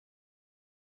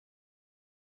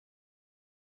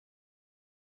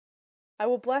I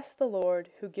will bless the Lord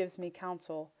who gives me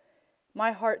counsel.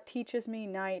 My heart teaches me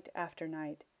night after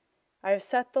night. I have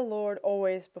set the Lord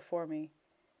always before me.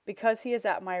 Because he is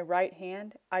at my right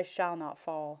hand, I shall not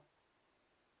fall.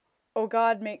 O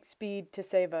God, make speed to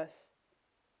save us.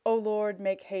 O Lord,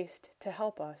 make haste to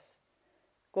help us.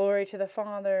 Glory to the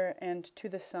Father, and to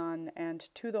the Son,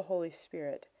 and to the Holy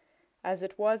Spirit, as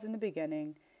it was in the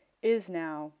beginning, is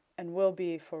now, and will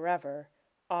be forever.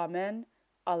 Amen.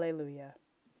 Alleluia.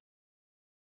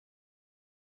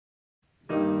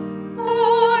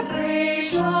 O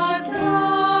gracious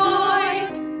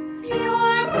light,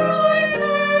 your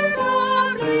brightness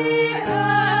of the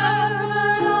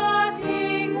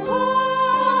everlasting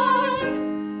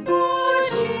one, O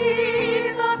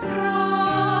Jesus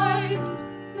Christ,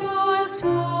 most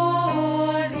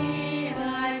holy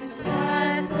and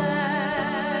blessed.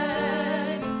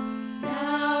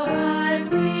 Now as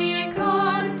we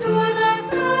come to the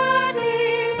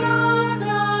setting of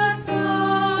the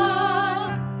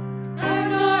sun,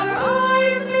 and our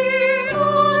eyes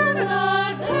behold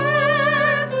the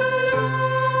vesper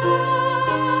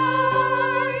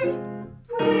light,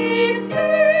 we sing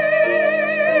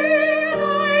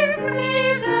thy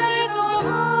praises, O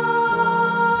God,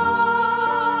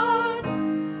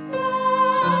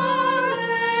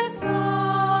 Father,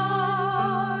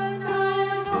 Son,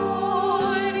 and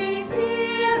Holy Spirit.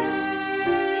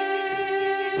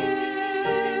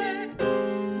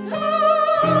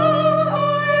 Thou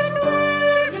art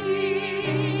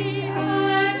worthy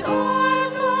at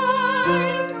all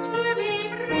times to be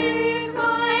praised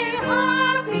by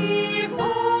happy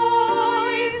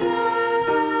voices.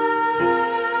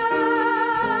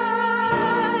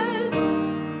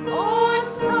 O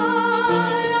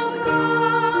Son of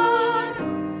God,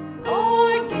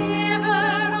 O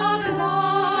Giver of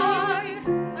life,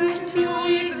 and to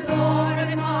be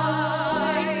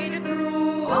glorified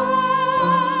through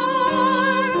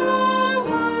all the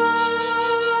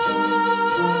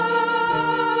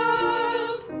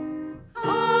worlds.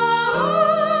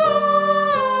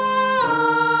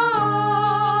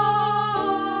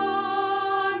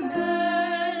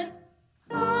 Amen.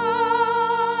 Amen.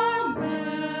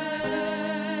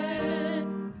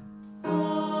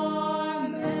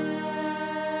 Amen.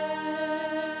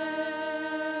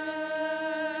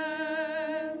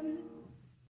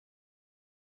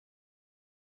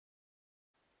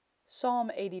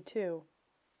 Psalm 82.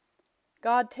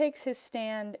 God takes his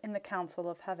stand in the council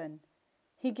of heaven.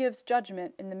 He gives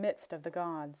judgment in the midst of the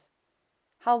gods.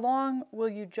 How long will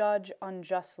you judge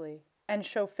unjustly and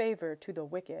show favor to the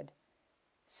wicked?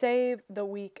 Save the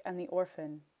weak and the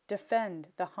orphan. Defend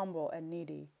the humble and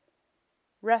needy.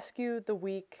 Rescue the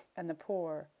weak and the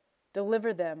poor.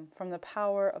 Deliver them from the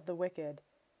power of the wicked.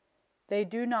 They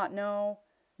do not know,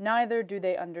 neither do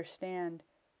they understand.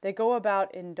 They go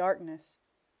about in darkness.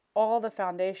 All the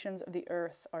foundations of the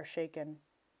earth are shaken.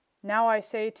 Now I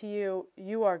say to you,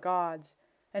 you are gods,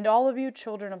 and all of you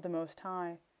children of the Most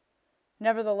High.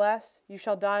 Nevertheless, you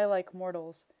shall die like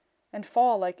mortals, and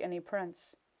fall like any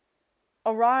prince.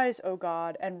 Arise, O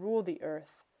God, and rule the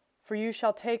earth, for you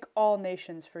shall take all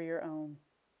nations for your own.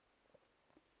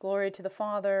 Glory to the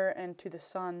Father, and to the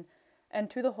Son, and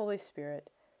to the Holy Spirit,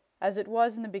 as it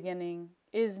was in the beginning,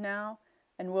 is now,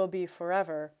 and will be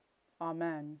forever.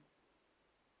 Amen.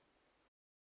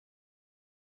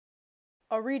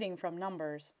 A reading from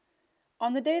Numbers.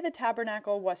 On the day the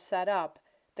tabernacle was set up,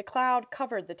 the cloud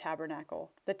covered the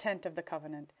tabernacle, the tent of the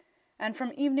covenant, and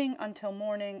from evening until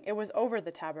morning it was over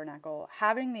the tabernacle,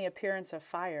 having the appearance of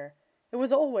fire. It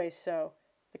was always so.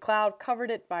 The cloud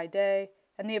covered it by day,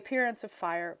 and the appearance of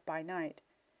fire by night.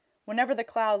 Whenever the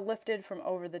cloud lifted from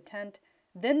over the tent,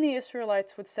 then the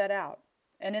Israelites would set out,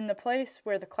 and in the place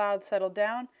where the cloud settled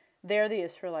down, there the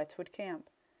Israelites would camp.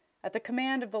 At the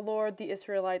command of the Lord the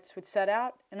Israelites would set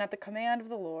out, and at the command of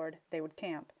the Lord they would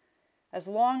camp. As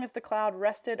long as the cloud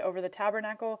rested over the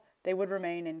tabernacle, they would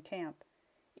remain in camp.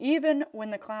 Even when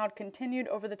the cloud continued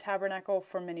over the tabernacle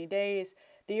for many days,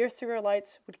 the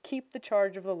Israelites would keep the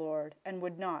charge of the Lord and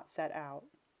would not set out.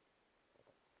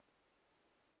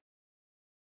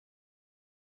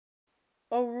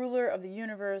 O ruler of the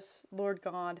universe, Lord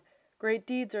God, great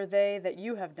deeds are they that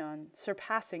you have done,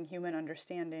 surpassing human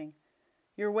understanding.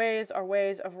 Your ways are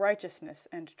ways of righteousness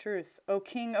and truth, O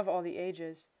King of all the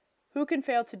ages. Who can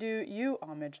fail to do you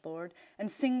homage, Lord, and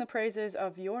sing the praises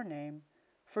of your name?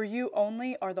 For you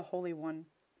only are the Holy One.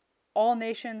 All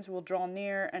nations will draw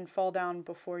near and fall down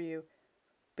before you,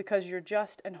 because your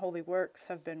just and holy works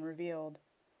have been revealed.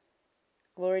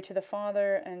 Glory to the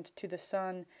Father, and to the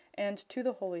Son, and to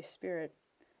the Holy Spirit,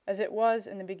 as it was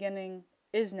in the beginning,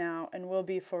 is now, and will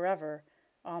be forever.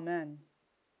 Amen.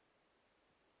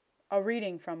 A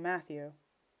reading from Matthew.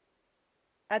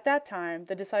 At that time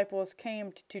the disciples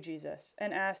came to Jesus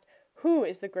and asked, "Who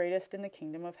is the greatest in the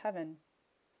kingdom of heaven?"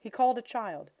 He called a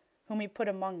child, whom he put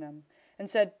among them, and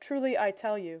said, "Truly I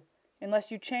tell you,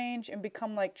 unless you change and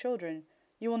become like children,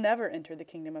 you will never enter the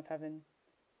kingdom of heaven.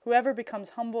 Whoever becomes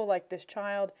humble like this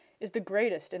child is the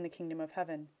greatest in the kingdom of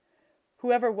heaven.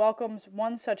 Whoever welcomes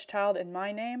one such child in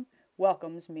my name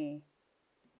welcomes me."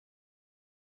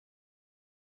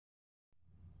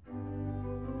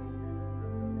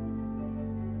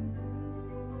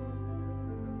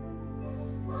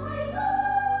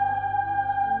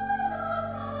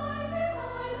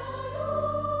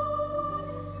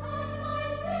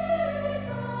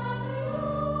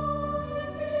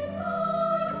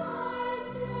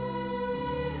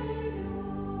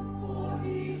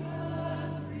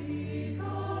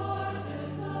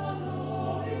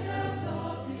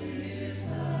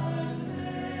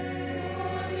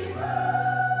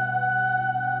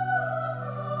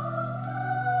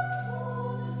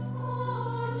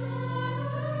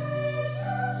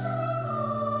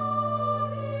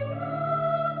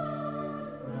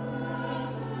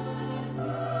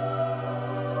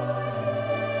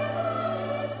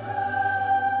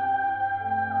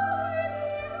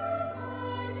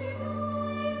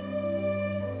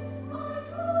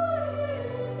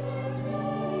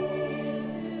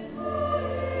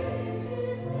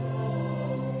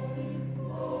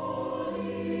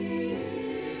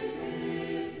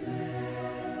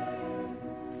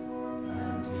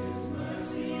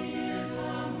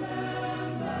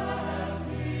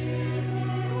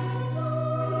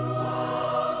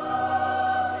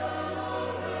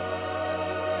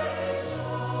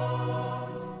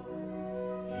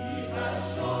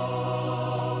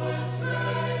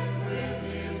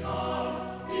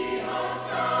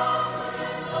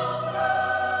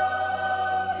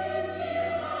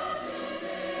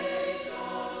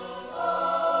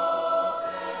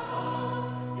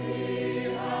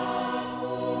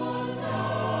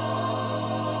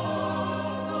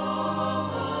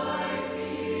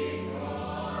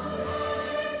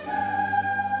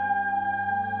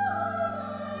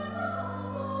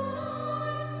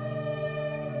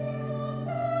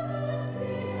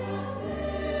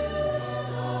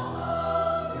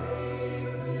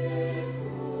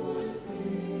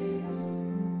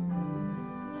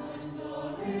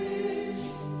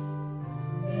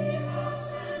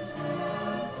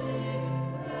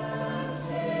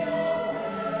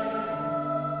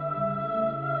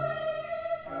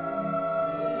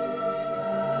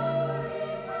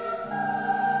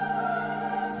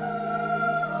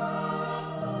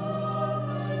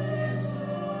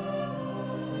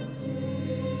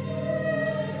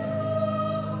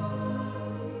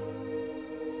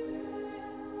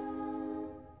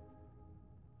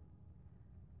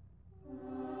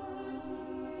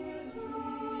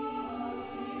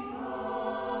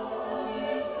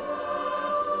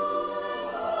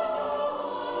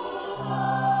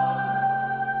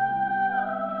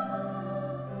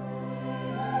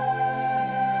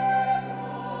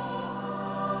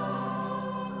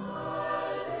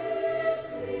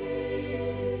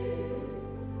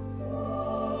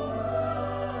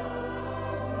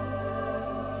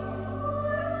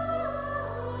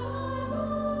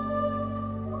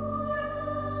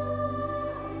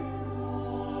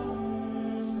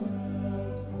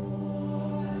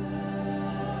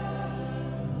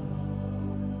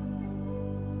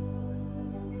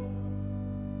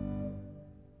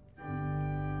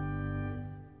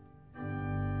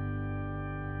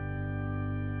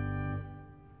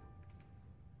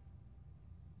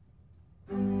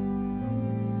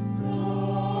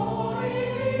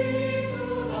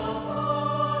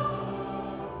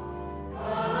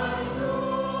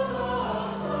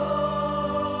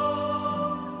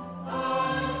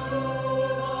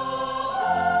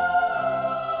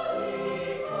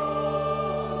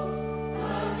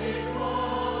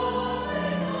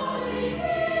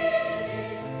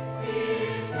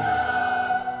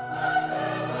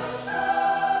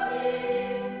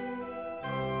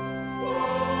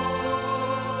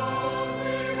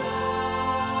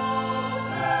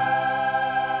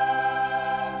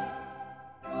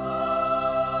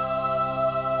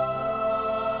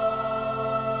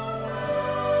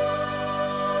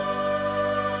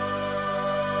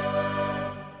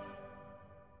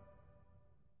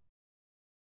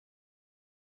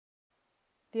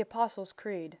 The Apostles'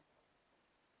 Creed.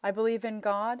 I believe in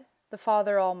God, the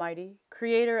Father Almighty,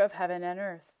 creator of heaven and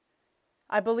earth.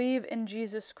 I believe in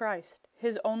Jesus Christ,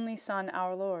 his only Son,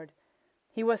 our Lord.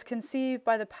 He was conceived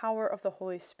by the power of the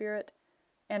Holy Spirit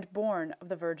and born of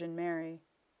the Virgin Mary.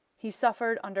 He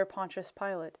suffered under Pontius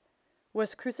Pilate,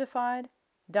 was crucified,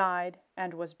 died,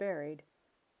 and was buried.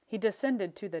 He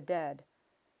descended to the dead.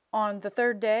 On the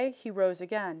third day he rose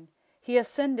again. He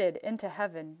ascended into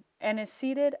heaven and is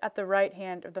seated at the right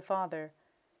hand of the Father.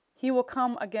 He will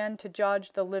come again to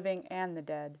judge the living and the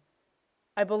dead.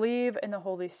 I believe in the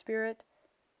Holy Spirit,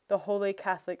 the Holy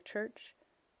Catholic Church,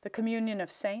 the communion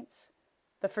of saints,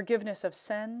 the forgiveness of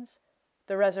sins,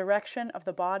 the resurrection of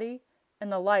the body,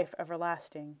 and the life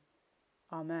everlasting.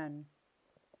 Amen.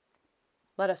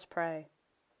 Let us pray.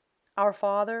 Our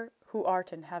Father, who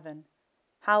art in heaven,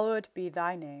 hallowed be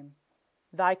thy name.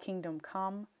 Thy kingdom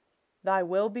come, thy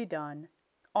will be done,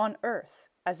 on earth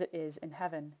as it is in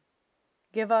heaven.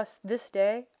 Give us this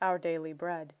day our daily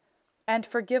bread, and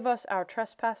forgive us our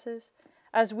trespasses,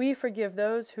 as we forgive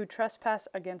those who trespass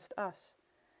against us.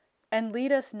 And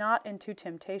lead us not into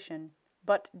temptation,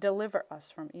 but deliver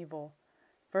us from evil.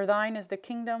 For thine is the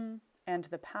kingdom, and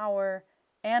the power,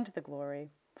 and the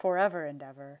glory, forever and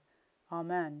ever.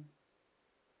 Amen.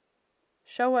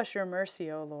 Show us your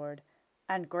mercy, O Lord,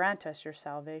 and grant us your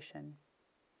salvation.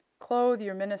 Clothe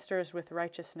your ministers with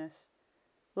righteousness.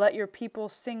 Let your people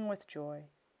sing with joy.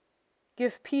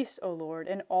 Give peace, O Lord,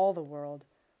 in all the world,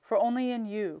 for only in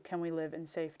you can we live in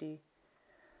safety.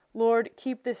 Lord,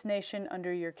 keep this nation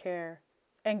under your care,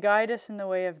 and guide us in the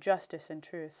way of justice and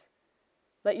truth.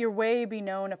 Let your way be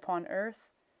known upon earth,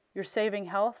 your saving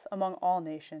health among all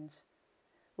nations.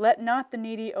 Let not the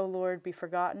needy, O Lord, be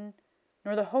forgotten,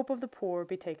 nor the hope of the poor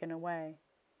be taken away.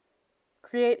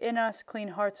 Create in us clean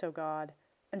hearts, O God,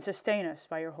 and sustain us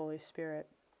by your Holy Spirit.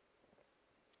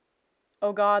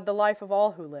 O God, the life of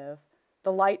all who live,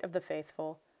 the light of the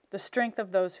faithful, the strength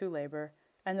of those who labor,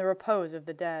 and the repose of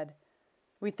the dead,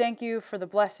 we thank you for the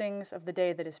blessings of the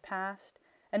day that is past,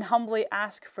 and humbly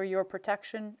ask for your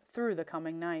protection through the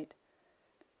coming night.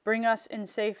 Bring us in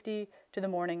safety to the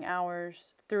morning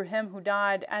hours, through him who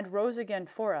died and rose again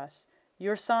for us,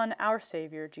 your Son, our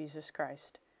Savior, Jesus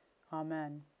Christ.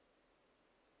 Amen.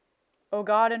 O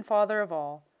God and Father of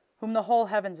all, whom the whole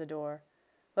heavens adore,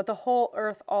 let the whole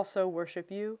earth also worship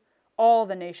you, all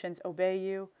the nations obey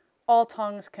you, all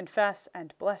tongues confess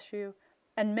and bless you,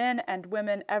 and men and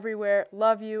women everywhere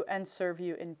love you and serve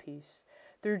you in peace.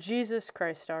 Through Jesus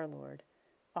Christ our Lord.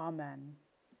 Amen.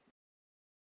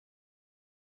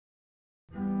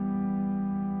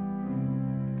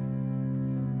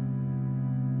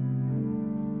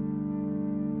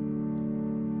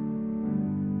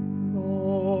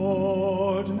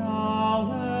 Lord, now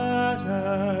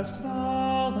lettest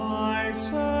thou thy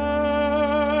servant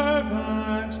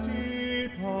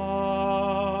depart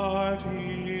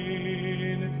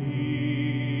in peace.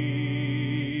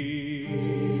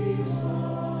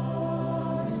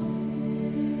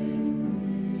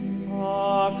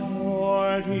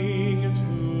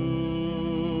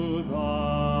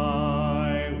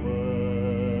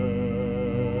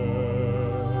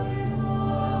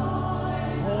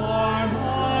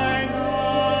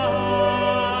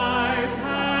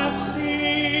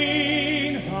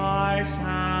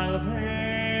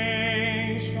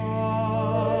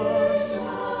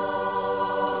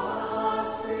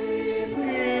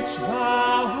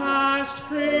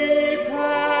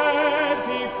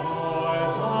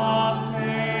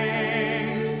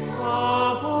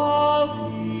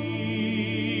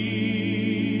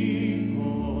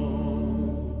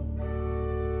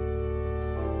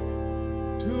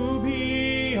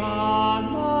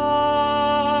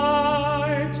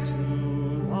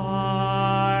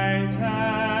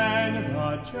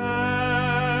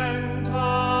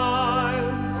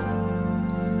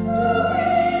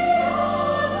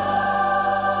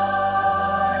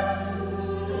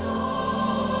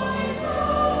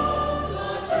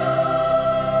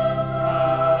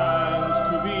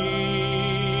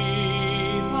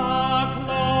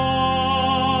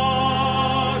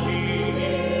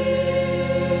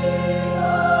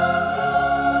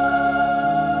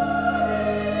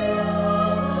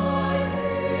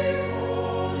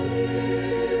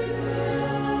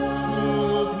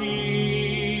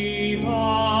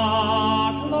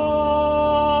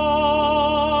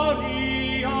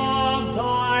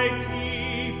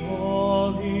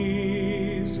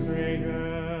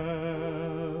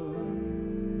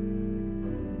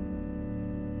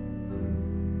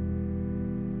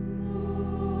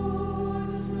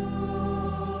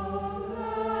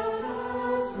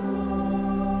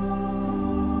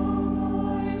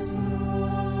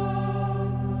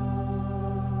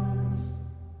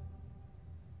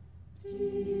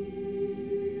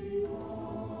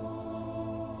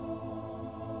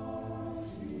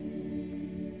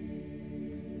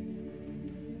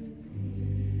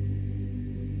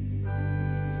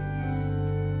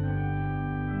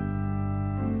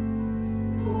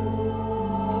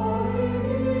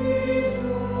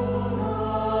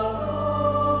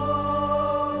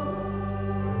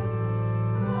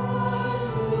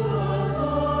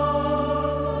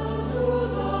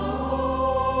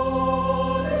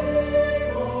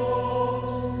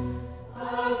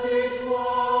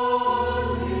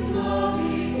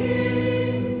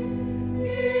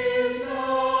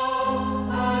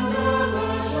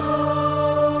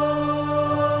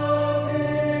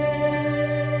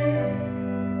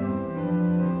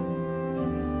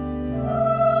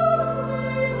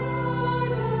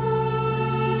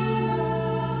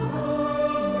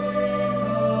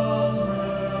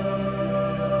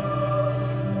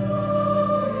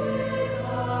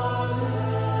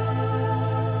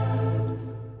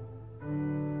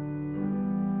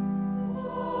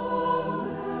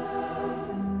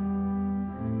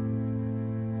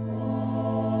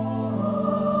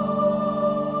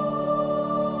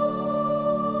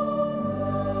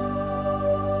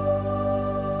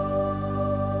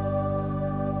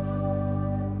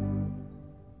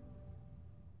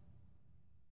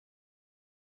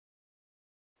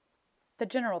 The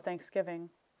General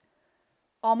Thanksgiving.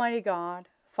 Almighty God,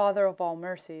 Father of all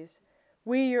mercies,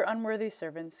 we, your unworthy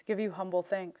servants, give you humble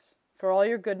thanks for all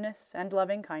your goodness and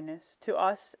loving kindness to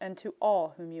us and to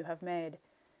all whom you have made.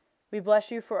 We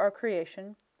bless you for our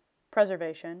creation,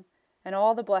 preservation, and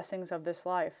all the blessings of this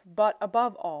life, but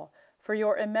above all, for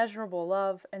your immeasurable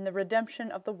love and the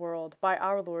redemption of the world by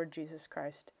our Lord Jesus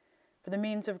Christ, for the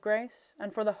means of grace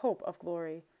and for the hope of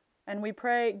glory. And we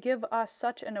pray, give us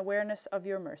such an awareness of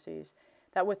your mercies,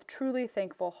 that with truly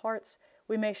thankful hearts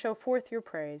we may show forth your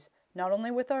praise, not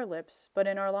only with our lips, but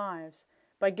in our lives,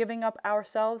 by giving up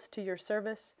ourselves to your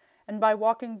service, and by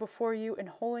walking before you in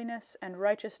holiness and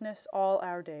righteousness all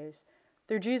our days.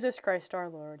 Through Jesus Christ our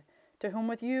Lord, to whom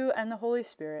with you and the Holy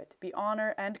Spirit be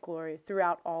honor and glory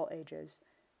throughout all ages.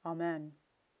 Amen.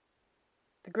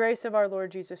 The grace of our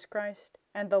Lord Jesus Christ,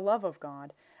 and the love of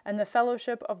God, and the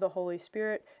fellowship of the Holy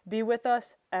Spirit be with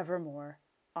us evermore.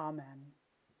 Amen.